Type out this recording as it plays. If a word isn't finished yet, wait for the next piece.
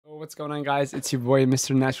What's going on, guys? It's your boy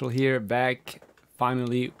Mr. Natural here, back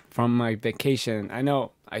finally from my vacation. I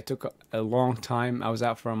know I took a long time. I was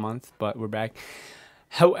out for a month, but we're back.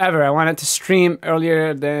 However, I wanted to stream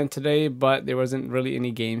earlier than today, but there wasn't really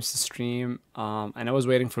any games to stream. And I was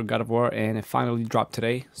waiting for God of War, and it finally dropped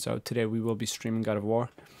today. So today we will be streaming God of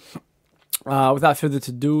War. Without further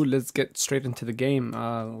ado, let's get straight into the game.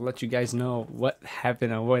 I'll let you guys know what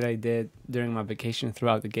happened and what I did during my vacation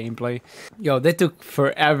throughout the gameplay. Yo, they took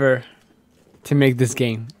forever to make this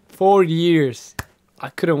game. 4 years. I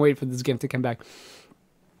couldn't wait for this game to come back.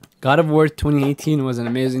 God of War 2018 was an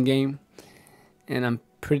amazing game, and I'm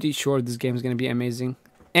pretty sure this game is going to be amazing.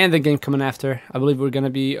 And the game coming after, I believe we're going to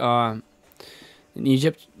be in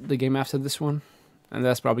Egypt, the game after this one, and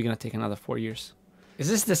that's probably going to take another 4 years. Is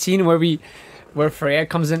this the scene where Freya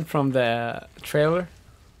comes in from the trailer?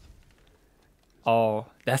 Oh,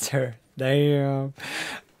 that's her. Damn.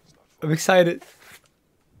 I'm excited.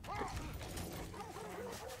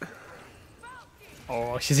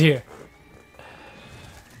 Oh, she's here.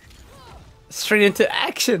 Straight into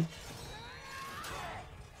action.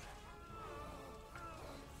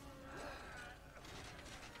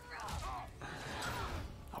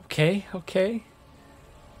 Okay, okay.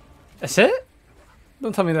 That's it?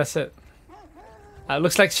 Don't tell me that's it. It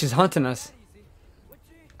looks like she's hunting us.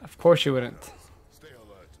 Of course she wouldn't.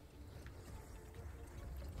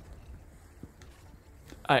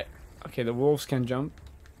 Alright. Okay, the wolves can jump.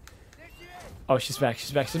 Oh, she's back, she's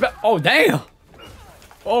back, she's back. Oh, damn!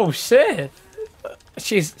 Oh, shit!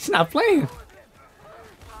 She's not playing.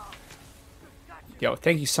 Yo,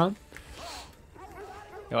 thank you, son.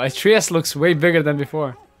 Yo, Atreus looks way bigger than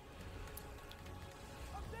before.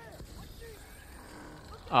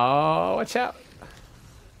 Oh, watch out.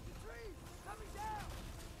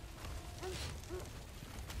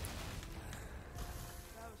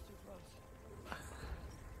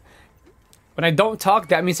 When I don't talk,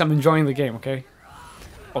 that means I'm enjoying the game, okay?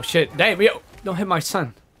 Oh shit, damn, yo, don't hit my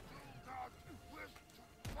son.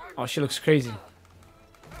 Oh, she looks crazy.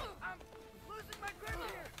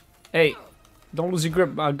 Hey, don't lose your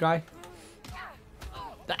grip, guy.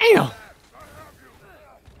 Damn!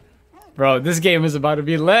 Bro, this game is about to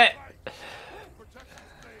be lit.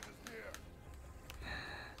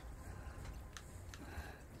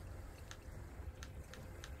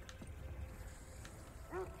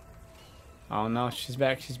 Oh no, she's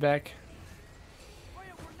back, she's back.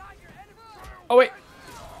 Oh wait.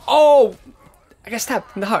 Oh! I got stabbed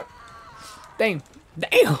in the heart. Damn.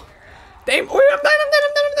 Damn! Damn! Oh, I'm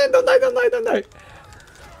dying, don't die, don't die, don't die.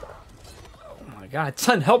 Oh my god,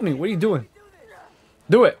 son, help me, what are you doing?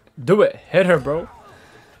 Do it. Do it. Hit her, bro.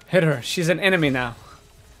 Hit her. She's an enemy now.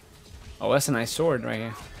 Oh, that's a nice sword right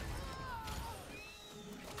here.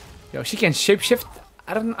 Yo, she can shapeshift.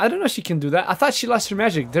 I don't know if she can do that. I thought she lost her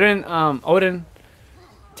magic. Didn't Odin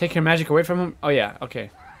take her magic away from him? Oh yeah,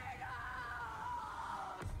 okay.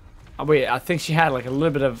 Oh wait, I think she had like a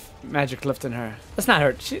little bit of magic left in her. That's not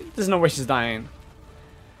her. There's no way she's dying.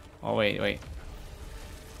 Oh wait.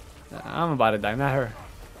 I'm about to die, not her.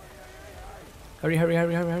 Hurry, hurry,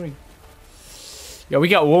 hurry, hurry, hurry. Yo, we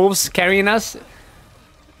got wolves carrying us.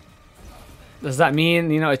 Does that mean,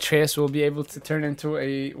 you know, Atreus will be able to turn into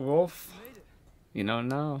a wolf? You don't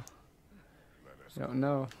know. You don't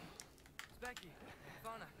know.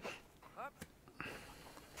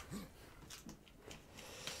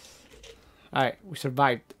 Alright, we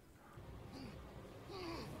survived.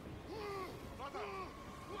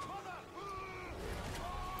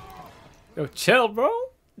 Yo, chill, bro.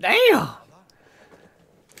 Damn!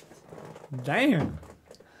 Damn.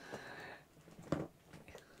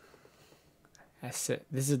 That's it.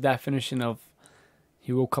 This is the definition of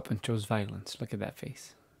he woke up and chose violence. Look at that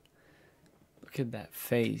face. Look at that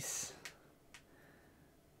face.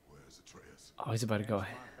 Oh, he's about to go.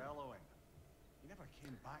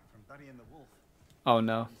 Oh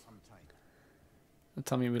no. Don't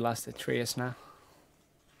tell me we lost Atreus now.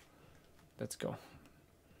 Let's go.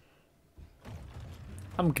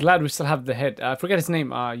 I'm glad we still have the head. I forget his name.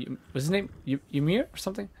 What's his name? Ymir or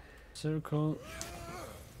something? Circle.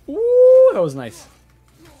 Ooh, that was nice.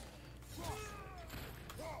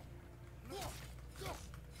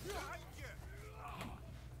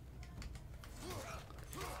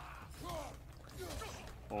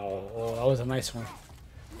 Oh, that was a nice one.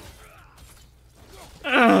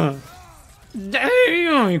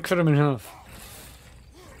 Damn, you cut him in half.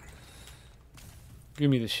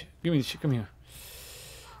 Give me this shit. Give me this shit. Come here.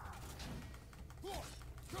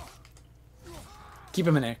 Keep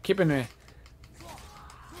him in there. Keep him in there.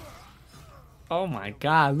 Oh my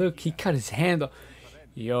god, look, he cut his hand off.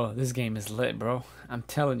 Yo, this game is lit, bro. I'm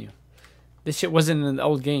telling you. This shit wasn't in the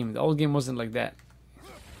old game. The old game wasn't like that.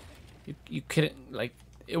 You couldn't, like,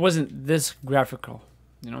 it wasn't this graphical.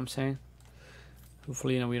 You know what I'm saying?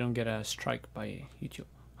 Hopefully, you know, we don't get a strike by YouTube.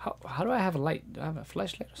 How do I have a light? Do I have a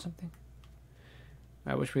flashlight or something?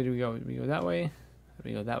 Alright, which way do we go? Do we go that way? Or do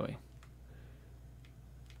we go that way?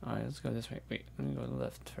 Alright, let's go this way. Wait, let me go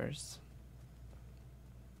left first.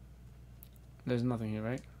 There's nothing here,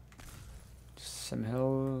 right? Just some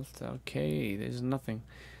hills. Okay, there's nothing.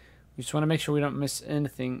 We just want to make sure we don't miss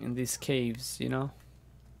anything in these caves, you know?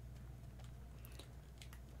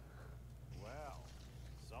 Well,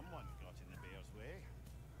 someone got in the bear's way.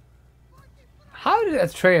 How did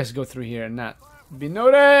Atreus go through here and not be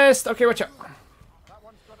noticed? Okay, watch out. That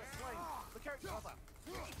one's got a sling. Look out,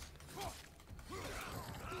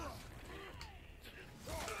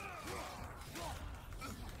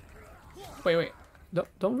 brother. Wait.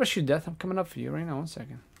 Don't rush your death. I'm coming up for you right now. 1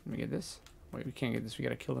 second. Let me get this. Wait, we can't get this. We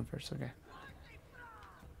gotta kill them first. Okay.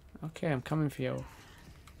 Okay, I'm coming for you.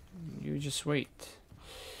 You just wait.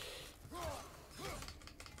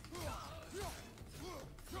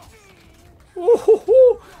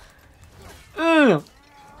 Ooh,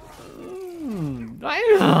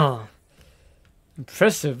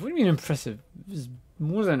 impressive. What do you mean impressive? This is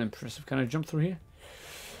more than impressive. Can I jump through here?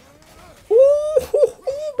 Ooh,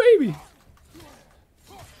 baby.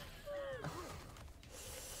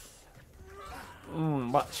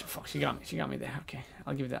 What? Fuck, she got me. She got me there. Okay,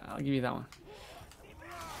 I'll give you that. I'll give you that one.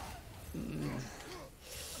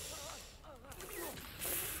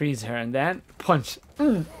 Freeze her and then punch.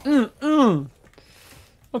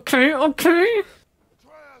 Okay.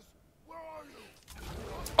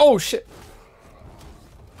 Oh shit!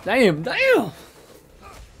 Damn!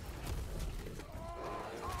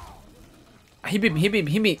 He bit me.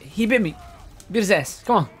 Beat his ass.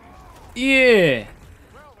 Come on. Yeah.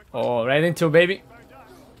 Oh, right into it, baby.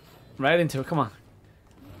 Right into it. Come on.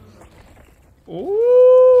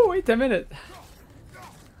 Ooh, wait a minute.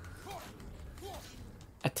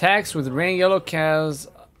 Attacks with rain yellow cows.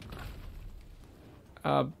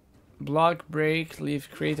 Block, break, leave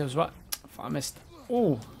creatives. What? I missed.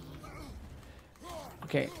 Ooh.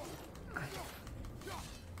 Okay.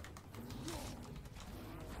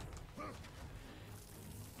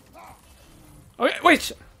 Okay,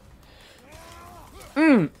 wait.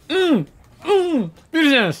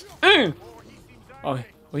 Business. Oh,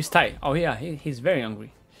 he's tight. Oh yeah, he's very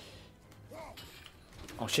hungry.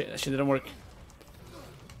 Oh shit, that shit didn't work.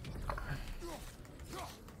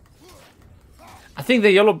 I think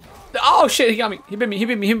the yellow. Oh shit, he got me. He bit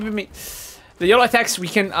me. The yellow attacks, we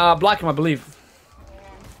can block him, I believe.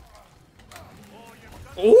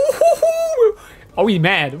 Ooh. Oh, we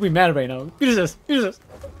mad. We mad right now. Use this.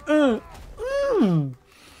 Come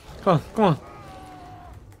on.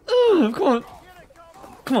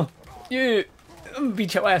 Come on. Yeah. I'm gonna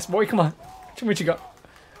beat your ass, boy. Come on. Show me what you got.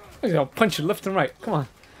 I'll punch you left and right. Come on.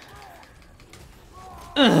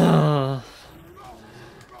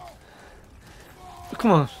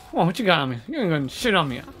 Come on, what you got on me? You ain't gonna shit on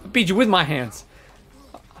me. I'll beat you with my hands.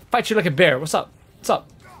 I'll fight you like a bear. What's up?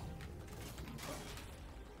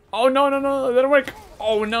 Oh no, that didn't work.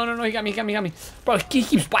 Oh no, he got me. Bro, he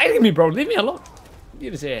keeps biting me, bro. Leave me alone.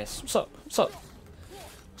 Get his ass. What's up?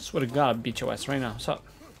 I swear to God, I'll beat your ass right now. What's up?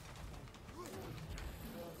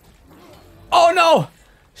 Oh no!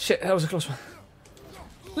 Shit, that was a close one.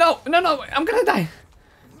 No, I'm gonna die.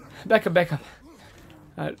 Back up.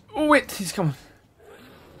 Alright, oh wait, he's coming.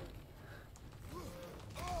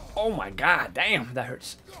 Oh my God, damn, that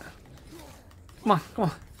hurts. Come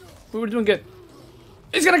on. We were doing good.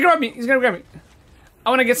 He's gonna grab me. I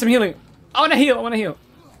wanna get some healing. I wanna heal.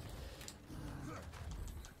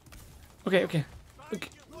 Okay.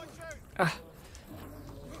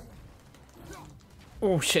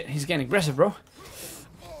 Oh shit, he's getting aggressive, bro.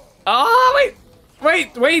 Oh,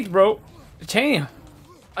 wait, bro. Damn.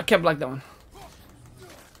 I can't block that one.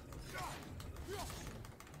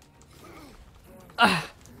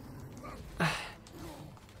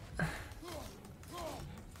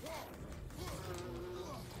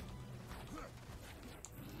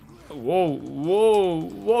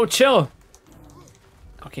 Whoa, chill.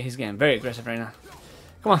 Okay, he's getting very aggressive right now.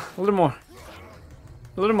 Come on, a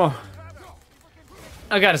little more.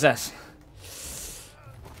 I got his ass.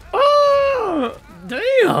 Oh,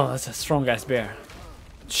 damn, that's a strong ass bear.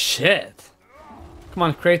 Shit. Come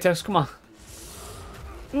on, Kratos, come on.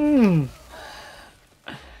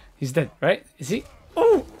 He's dead, right? Is he?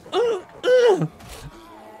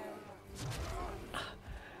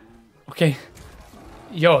 Okay.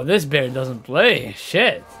 Yo, this bear doesn't play.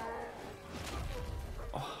 Shit.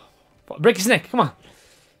 Oh, break his neck. Come on.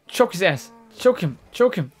 Choke his ass. Choke him.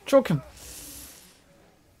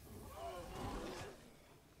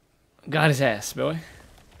 Got his ass, boy.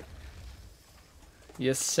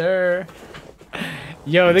 Yes, sir.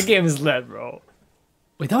 Yo, the game is lit, bro.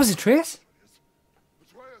 Wait, that was Atreus?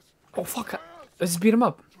 Oh, fuck. Let's just beat him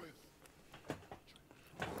up.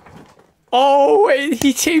 Oh, wait,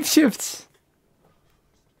 he shapeshifts.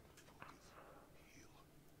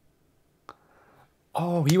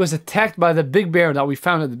 Oh, he was attacked by the big bear that we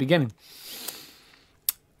found at the beginning.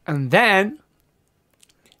 And then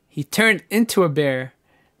he turned into a bear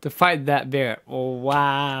to fight that bear. Oh,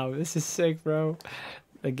 wow. This is sick, bro.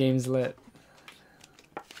 The game's lit.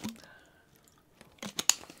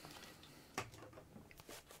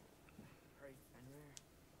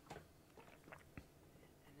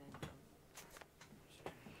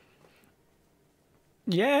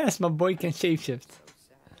 Yes, my boy can shapeshift.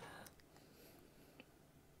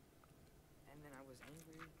 And then I was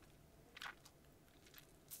angry and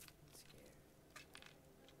scared.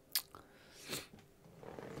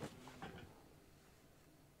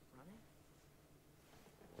 Running?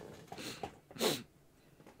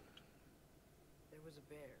 There was a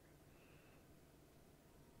bear.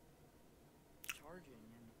 Charging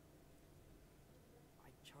and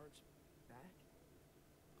I charged back.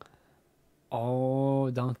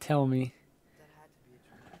 Oh, don't tell me. That had to be a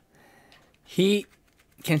dream. He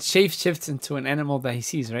can shapeshift into an animal that he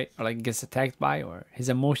sees, right? Or like gets attacked by, or his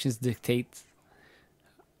emotions dictate.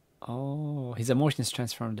 Oh, his emotions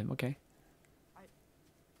transformed him. Okay.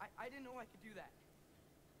 I didn't know I could do that.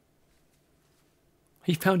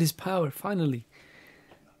 He found his power, finally.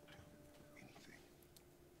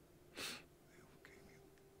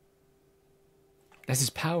 That's his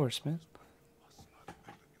powers, man.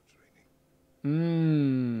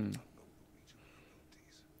 Mmm.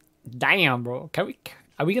 Damn, bro. Are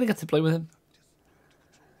we gonna get to play with him?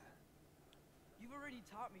 You've already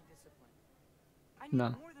taught me discipline. I need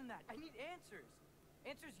No. more than that. I need answers.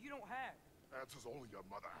 Answers you don't have. Answers only your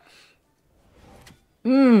mother has.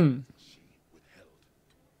 Mmm. She withheld.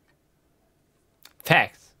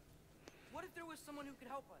 Facts. What if there was someone who could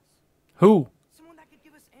help us? Who? Someone that could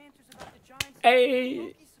give us answers about the giants Hey. who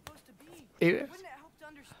Loki's supposed to be. Yeah. Wouldn't it help to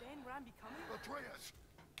understand what I'm becoming? Atreus!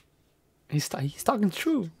 He's talking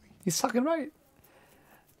true. He's talking right.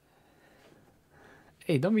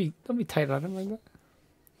 Hey, don't be tight on him like that.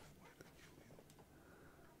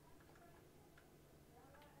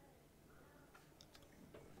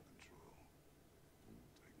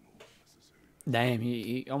 Damn,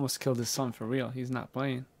 he almost killed his son for real. He's not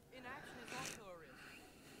playing. Inaction is also a risk.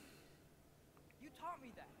 You taught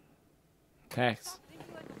me that. Facts. Stop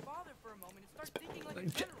thinking like a father for a moment and start thinking like a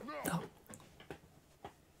general.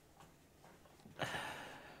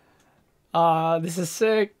 This is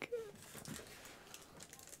sick.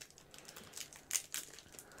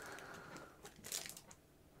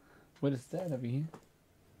 What is that over here?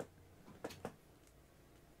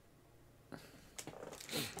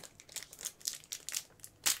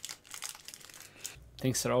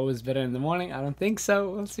 Things are always better in the morning. I don't think so.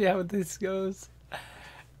 We'll see how this goes.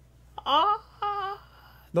 Ah!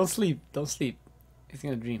 Don't sleep. Don't sleep. He's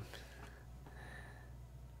gonna dream.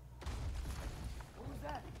 What was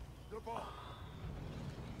that? Your ball.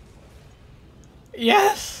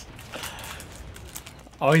 Yes!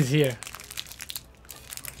 Oh, he's here.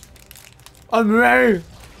 I'm ready!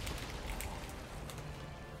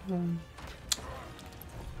 Can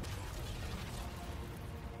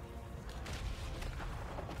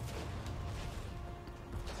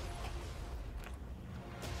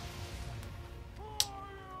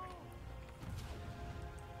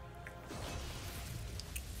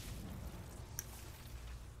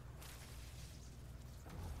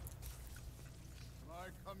I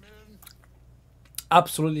come in?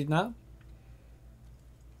 Absolutely not.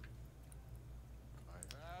 I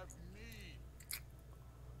have meat.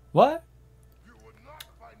 What? You would not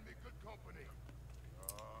find me good company.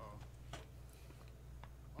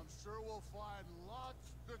 I'm sure we'll find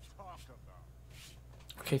lots to talk about.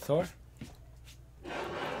 Okay, Thor.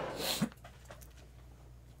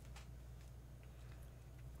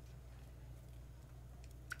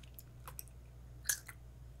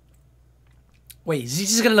 Wait, is he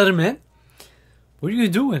just gonna let him in? What are you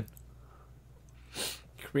doing?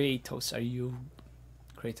 Kratos, are you...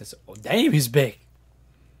 Kratos... Oh, damn, he's big.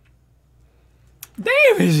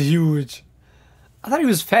 Damn, he's huge. I thought he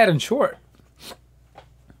was fat and short.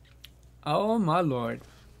 Oh, my lord.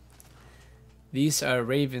 These are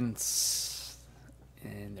ravens.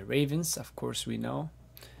 And the ravens, of course, we know,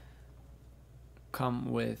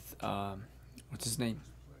 come with... what's his name?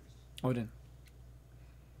 Odin.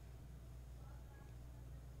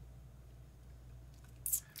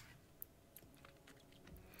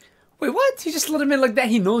 Wait, what? He just let him in like that?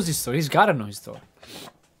 He knows his Thor. He's gotta know his Thor.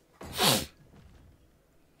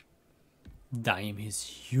 Damn, he's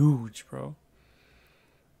huge, bro.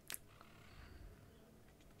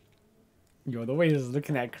 Yo, the way he's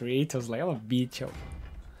looking at Kratos, like, I'm a beat your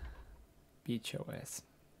ass.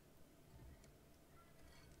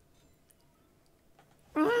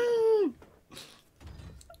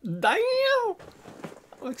 Damn!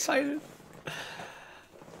 I'm excited.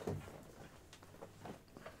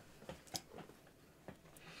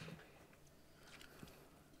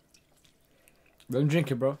 Don't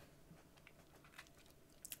drink it, bro.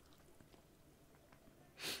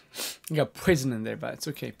 You got poison in there, but it's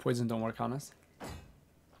okay. Poison don't work on us.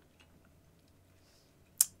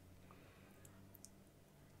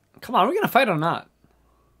 Come on, are we gonna fight or not?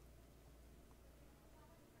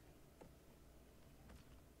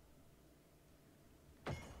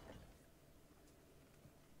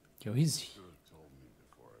 Yo, he's... Should have told me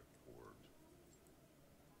before I poured.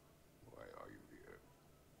 Why are you here?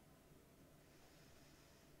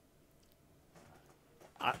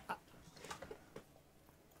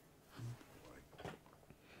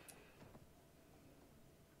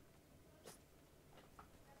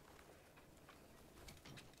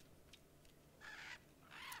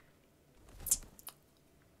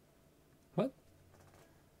 What?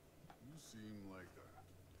 You seem like a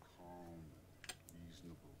calm,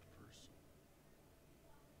 reasonable person.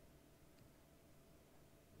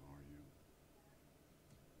 Are you?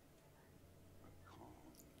 A calm,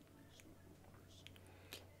 reasonable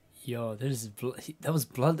person. Yo, there's blood. That was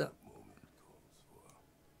blood. Moment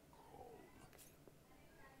calls for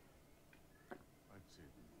calm. I'd say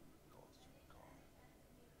the moment calls for calm.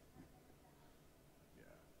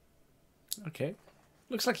 Yeah. Okay.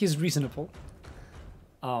 Looks like he's reasonable.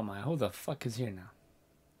 Oh my, who the fuck is here now?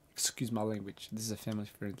 Excuse my language. This is a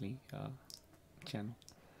family-friendly channel.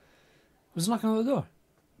 Who's knocking on the door?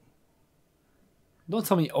 Don't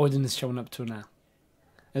tell me Odin is showing up too now.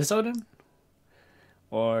 Is this Odin?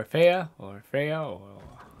 Or Freya? Or Freya? Or...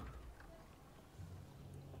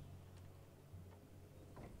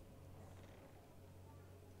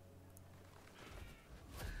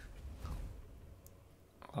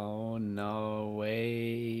 Oh no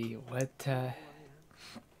way. What Don't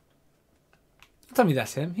tell me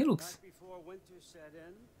that's him. He looks... Back before winter set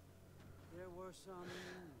in, there were some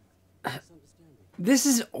misunderstandings. This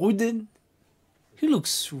is Odin? He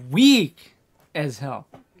looks weak as hell.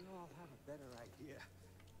 We all have a better idea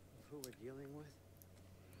of who we're dealing with.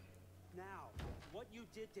 Now, what you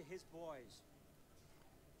did to his boys.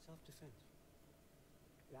 Self-defense.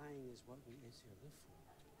 Dying is what we is here live for.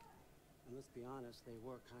 And let's be honest, they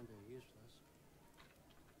were kind of useless.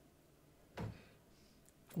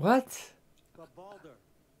 What? But Balder,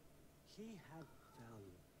 he had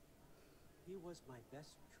value. He was my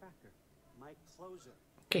best tracker, my closer.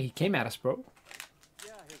 Okay, he came at us, bro.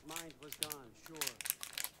 Yeah, his mind was gone, sure.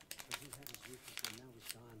 But he had his uses, and now he's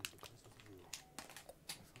gone because of you.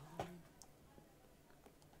 You follow me?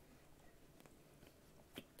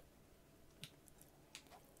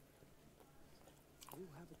 You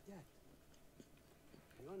have a debt.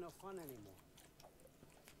 You're no fun anymore.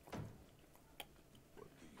 What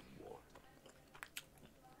do you want?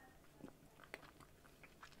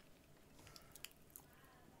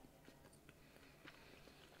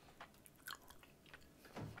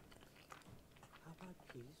 How about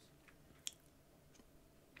peace?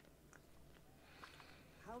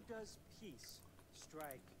 How does peace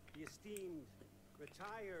strike the esteemed,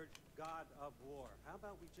 retired god of war? How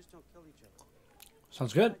about we just don't kill each other?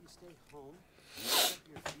 Sounds How good. about you stay home, pick up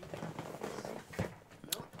your feet,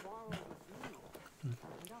 no quarrel with me, and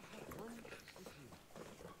I'll have fun with you.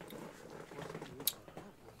 Of course, if you look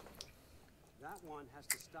at that one has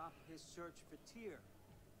to stop his search for Tyr.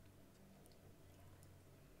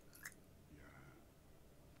 Yeah.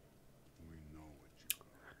 We know what you're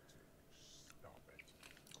going to. Stop it.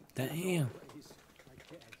 Damn. He's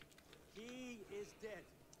dead. He is dead.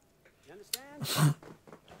 You understand?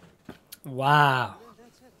 Wow. Yeah,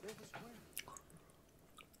 that's it. There's a square.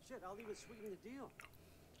 Shit, I'll even sweeten the deal.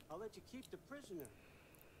 I'll let you keep the prisoner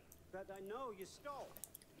that I know you stole.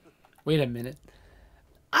 Wait a minute.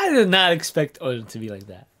 I did not expect Odin to be like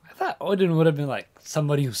that. I thought Odin would have been like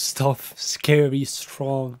somebody who's tough, scary,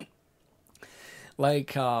 strong.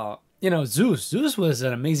 Like, you know, Zeus. Zeus was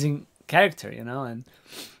an amazing character, you know, and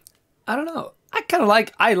I don't know.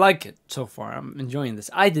 I like it so far. I'm enjoying this.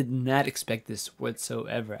 I did not expect this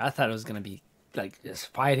whatsoever. I thought it was gonna be like just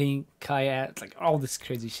fighting, kayak, like all this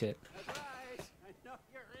crazy shit. That's right. I know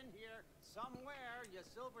you're in here somewhere, you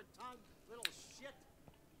silver-tongued little shit.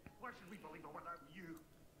 Why should we believe a word out of you?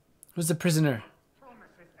 Who's the prisoner?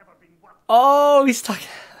 Promises ever been worth. Oh, he's talking.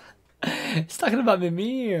 He's talking about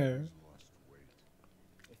Mimir. Lost weight.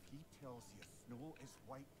 If he tells you snow is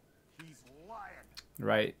white, he's lying.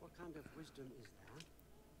 Right. What kind of wisdom is that?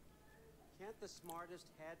 Can't the smartest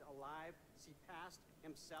head alive see past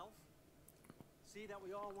himself? See that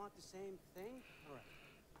we all want the same thing? All right.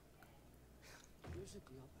 Here's a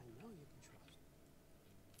deal I know you can trust.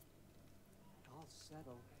 I'll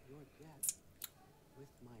settle your debt with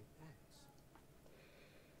my ex.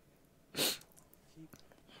 Keep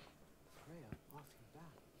Freya off your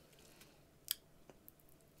back.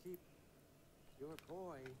 Keep your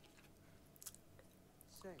boy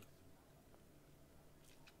safe.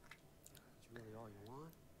 It's really all you want,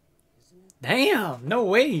 isn't it? Damn. No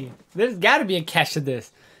way. There's got to be a catch to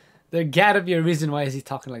this. There got to be a reason why is he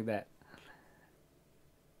talking like that.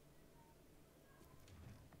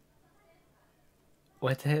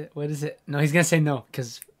 What is it? No, he's gonna say no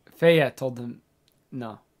because Freya told him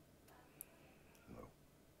no.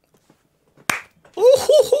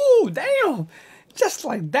 Ooh, damn! Just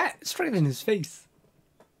like that, straight in his face.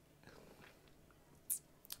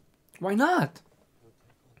 Why not?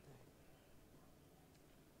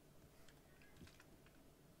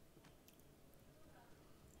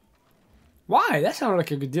 Why? That sounded like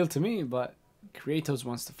a good deal to me, but Kratos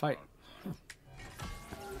wants to fight.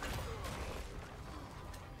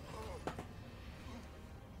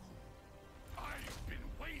 I've been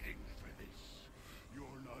waiting for this.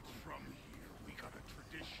 You're not from here. We got a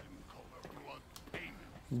tradition called a blood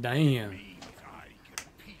payment. Damn. Means I get a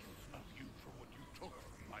piece of you for what you took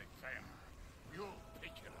from my family. You'll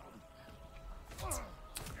pick it up.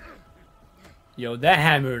 Yo, that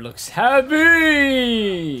hammer looks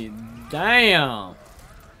heavy! Damn.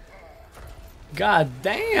 God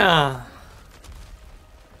damn.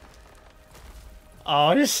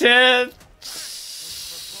 Oh shit.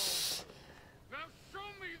 Now show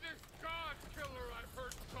me this god killer I've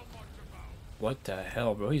heard so much about. What the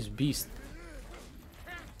hell, bro? He's a beast.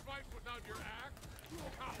 Can't fight without your axe.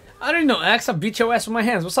 I don't know, Axe. I'll beat your ass with my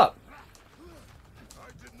hands. What's up? I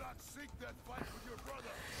did not seek that fight with your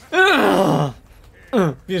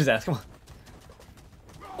brother. Beat his ass. Come on.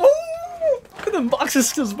 Oh, look at them boxing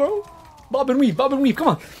skills, bro. Bob and weave. Bob and weave. Come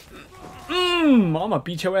on. I'm gonna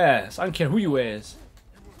beat your ass. I don't care who you is.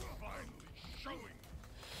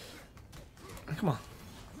 Come on.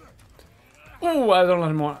 Oh, I don't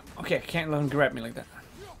let him more. Okay, I can't let him grab me like that.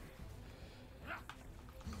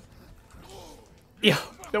 Yo,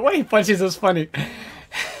 the way he punches is funny.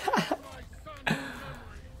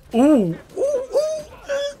 Ooh.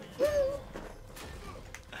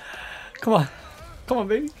 Come on. Come on,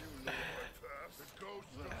 baby. The ghost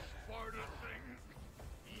of Sparta thing.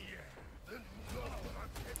 Yeah, this is what I'm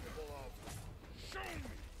capable of. Show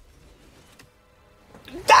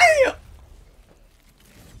me. Damn!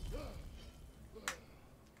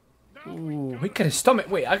 Ooh, he cut his stomach.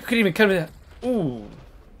 Wait, I couldn't even cut him. Ooh,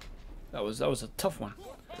 that was a tough one.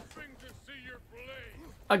 Hoping to see your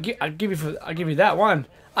blade. I'll give you that one.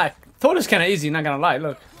 I thought it was kind of easy. Not gonna lie.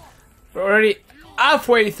 Look, we're already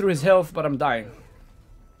halfway through his health, but I'm dying.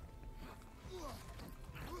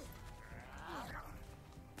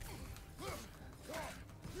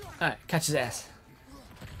 Alright, catch his ass.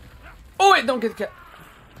 Oh wait, don't get cut.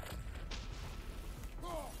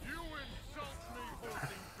 You insult me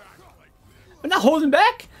holding back like this. I'm not holding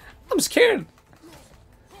back. I'm scared.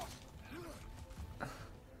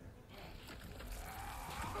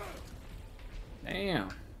 Damn.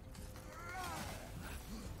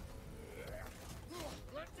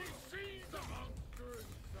 Let me see the monster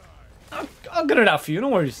inside. I'll get it out for you. No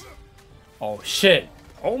worries. Oh shit.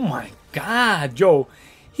 Oh my god, yo.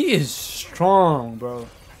 He is strong, bro.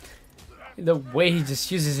 The way he just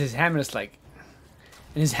uses his hammer is like...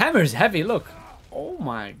 And his hammer is heavy, look. Oh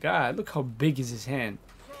my god, look how big is his hand.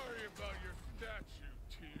 Sorry about your statue,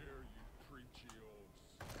 Tyr, you preachy old.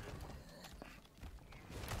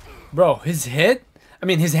 Bro, his head... I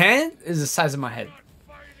mean, his hand is the size of my head.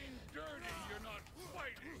 Fighting dirty, you're not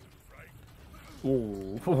fighting, right?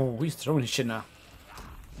 Ooh, he's throwing his shit now.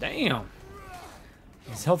 Damn.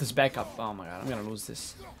 His health is back up. Oh my god, I'm gonna lose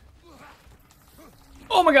this.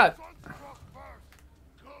 Oh my god!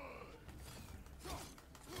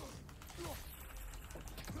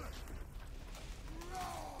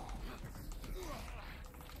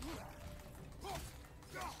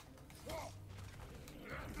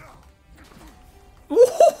 Ooh,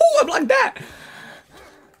 I'm like that!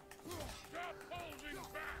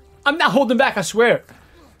 I'm not holding back, I swear.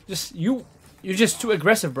 You're just too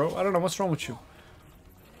aggressive, bro. I don't know what's wrong with you.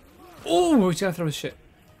 Oh, he's gonna throw his shit.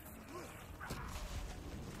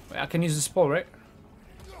 Wait, I can use this pole, right?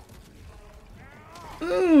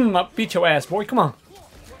 I'll beat your ass, boy. Come on.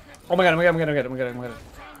 Oh my god, oh my god, oh my god, oh my god, oh my god, oh my god.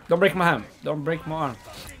 Don't break my hand. Don't break my arm.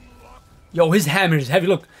 Yo, his hammer is heavy.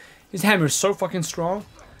 Look. His hammer is so fucking strong.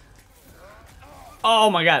 Oh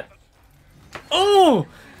my god. Oh!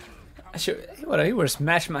 I should. He would have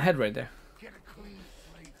smashed my head right there. Get a clean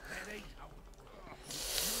slate. That ain't how it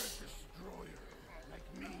works. You're a destroyer, like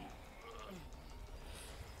me.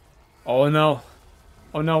 Oh no.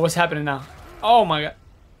 Oh no, what's happening now? Oh my god.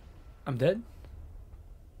 I'm dead?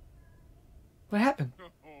 What happened? Oh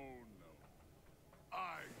no.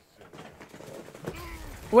 I said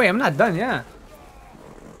Wait, I'm not done, yeah.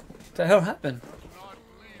 What the hell happened? not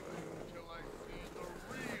leaving until I see the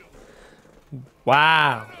real.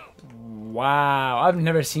 Wow. Wow. I've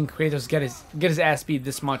never seen Kratos get his ass beat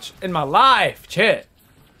this much in my life. Shit.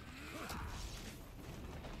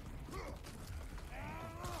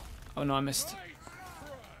 Oh no, I missed.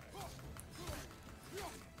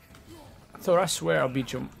 Thor, I swear I'll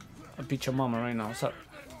beat your mama right now. What's up?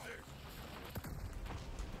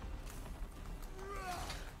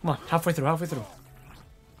 Come on, halfway through, halfway through.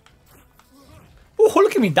 Oh,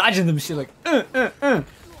 look at me dodging them shit like,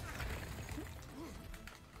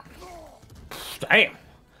 Damn.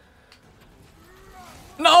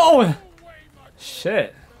 No!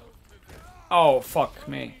 Shit. Oh, fuck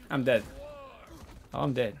me. I'm dead. Oh,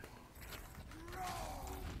 I'm dead.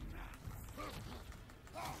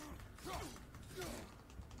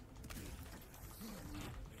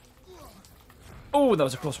 Oh, that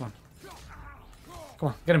was a close one. Come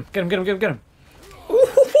on, get him, get him, get him, get him, get him.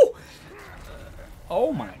 Ooh.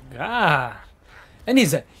 Oh my god. And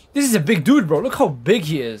this is a big dude, bro. Look how big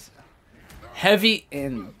he is. Heavy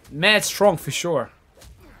and mad strong for sure.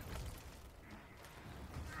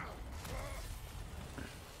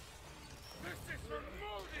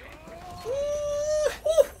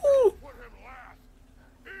 Put him last.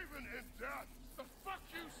 Even in death. The fuck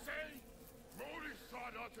you say? Modi saw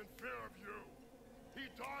nothing fear of you. He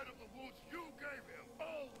died of the wounds you gave him.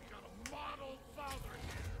 Oh, we got a model father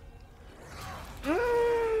here.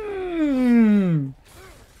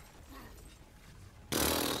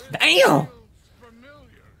 Damn.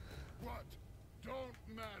 Familiar, but don't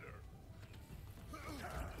matter.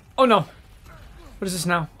 Oh no. What is this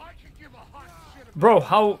now? I can give a hot shit Bro,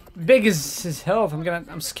 how big is his health?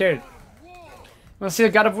 I'm scared. about war. Wanna see the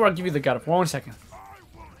God of War? I'll give you the God of War. 1 second. I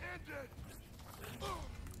will end it.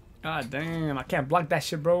 God damn, I can't block that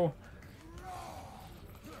shit, bro.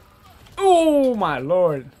 Oh my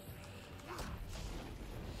lord.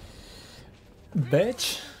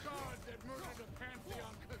 Bitch. God that murdered a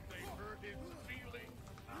pantheon 'cause they hurt his feelings.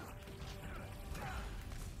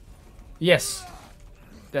 Yes.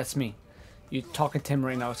 That's me. You talking to him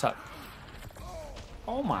right now, what's up?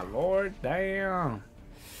 Oh my lord, damn.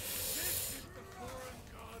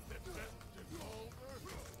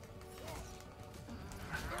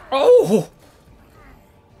 Oh!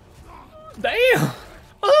 Damn!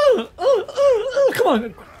 Come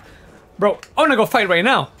on! Bro, I wanna go fight right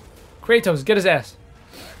now! Kratos, get his ass.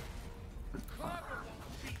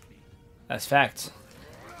 That's facts.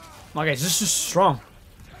 My guys, this is strong.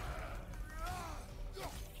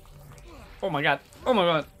 Oh my god. Oh my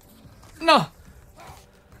god. No!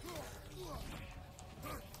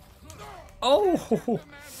 Oh!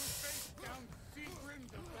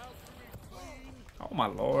 Oh my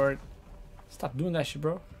lord. Stop doing that shit,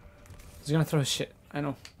 bro. He's gonna throw his shit. I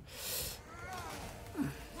know.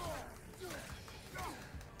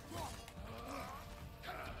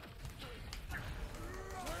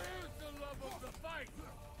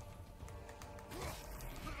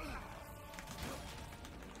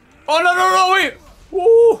 Oh no no no wait!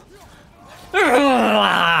 Woo!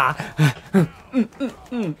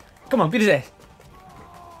 Come on, beat his ass.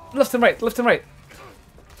 Left and right, left and right.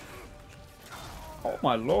 Oh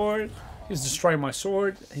my lord. He's destroying my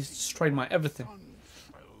sword. He's destroying my everything.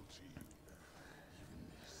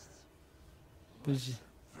 Version of you.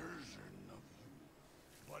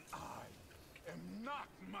 But I am not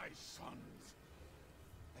my sons.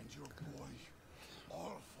 And your boy,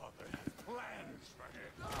 Allfather, has plans for him.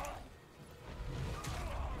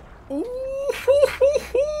 Ooh.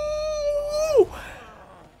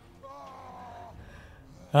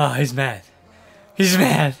 Oh, he's mad. He's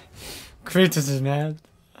mad. Kratos is mad.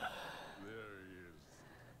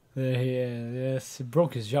 There he is. Yes, he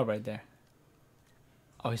broke his jaw right there.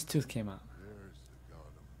 Oh, his tooth came out.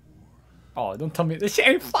 Oh, don't tell me this shit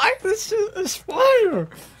ain't fire. This shit is fire.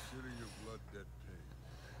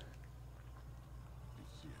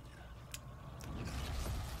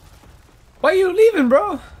 Why are you leaving,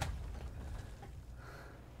 bro?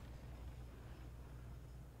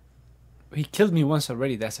 He killed me once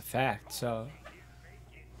already, that's a fact, so...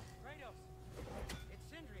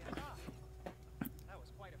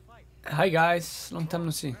 Hi guys, long time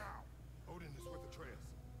no see. Odin is with Atreus.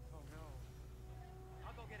 Oh no.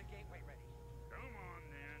 I'll go get a gateway ready. Come on,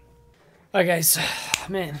 then. Alright guys,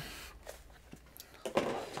 man.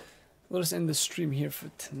 Let us end the stream here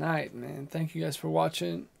for tonight, man. Thank you guys for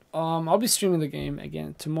watching. I'll be streaming the game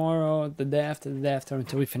again tomorrow, the day after,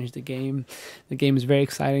 until we finish the game. The game is very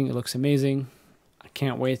exciting. It looks amazing. I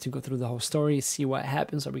can't wait to go through the whole story, see what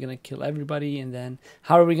happens. Are we gonna kill everybody, and then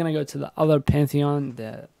how are we gonna go to the other pantheon,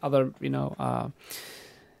 the other,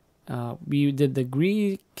 we did the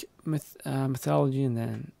Greek mythology, and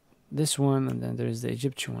then this one, and then there's the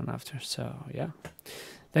Egyptian one after. So yeah,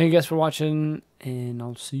 thank you guys for watching, and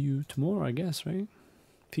I'll see you tomorrow, I guess, right?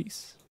 Peace.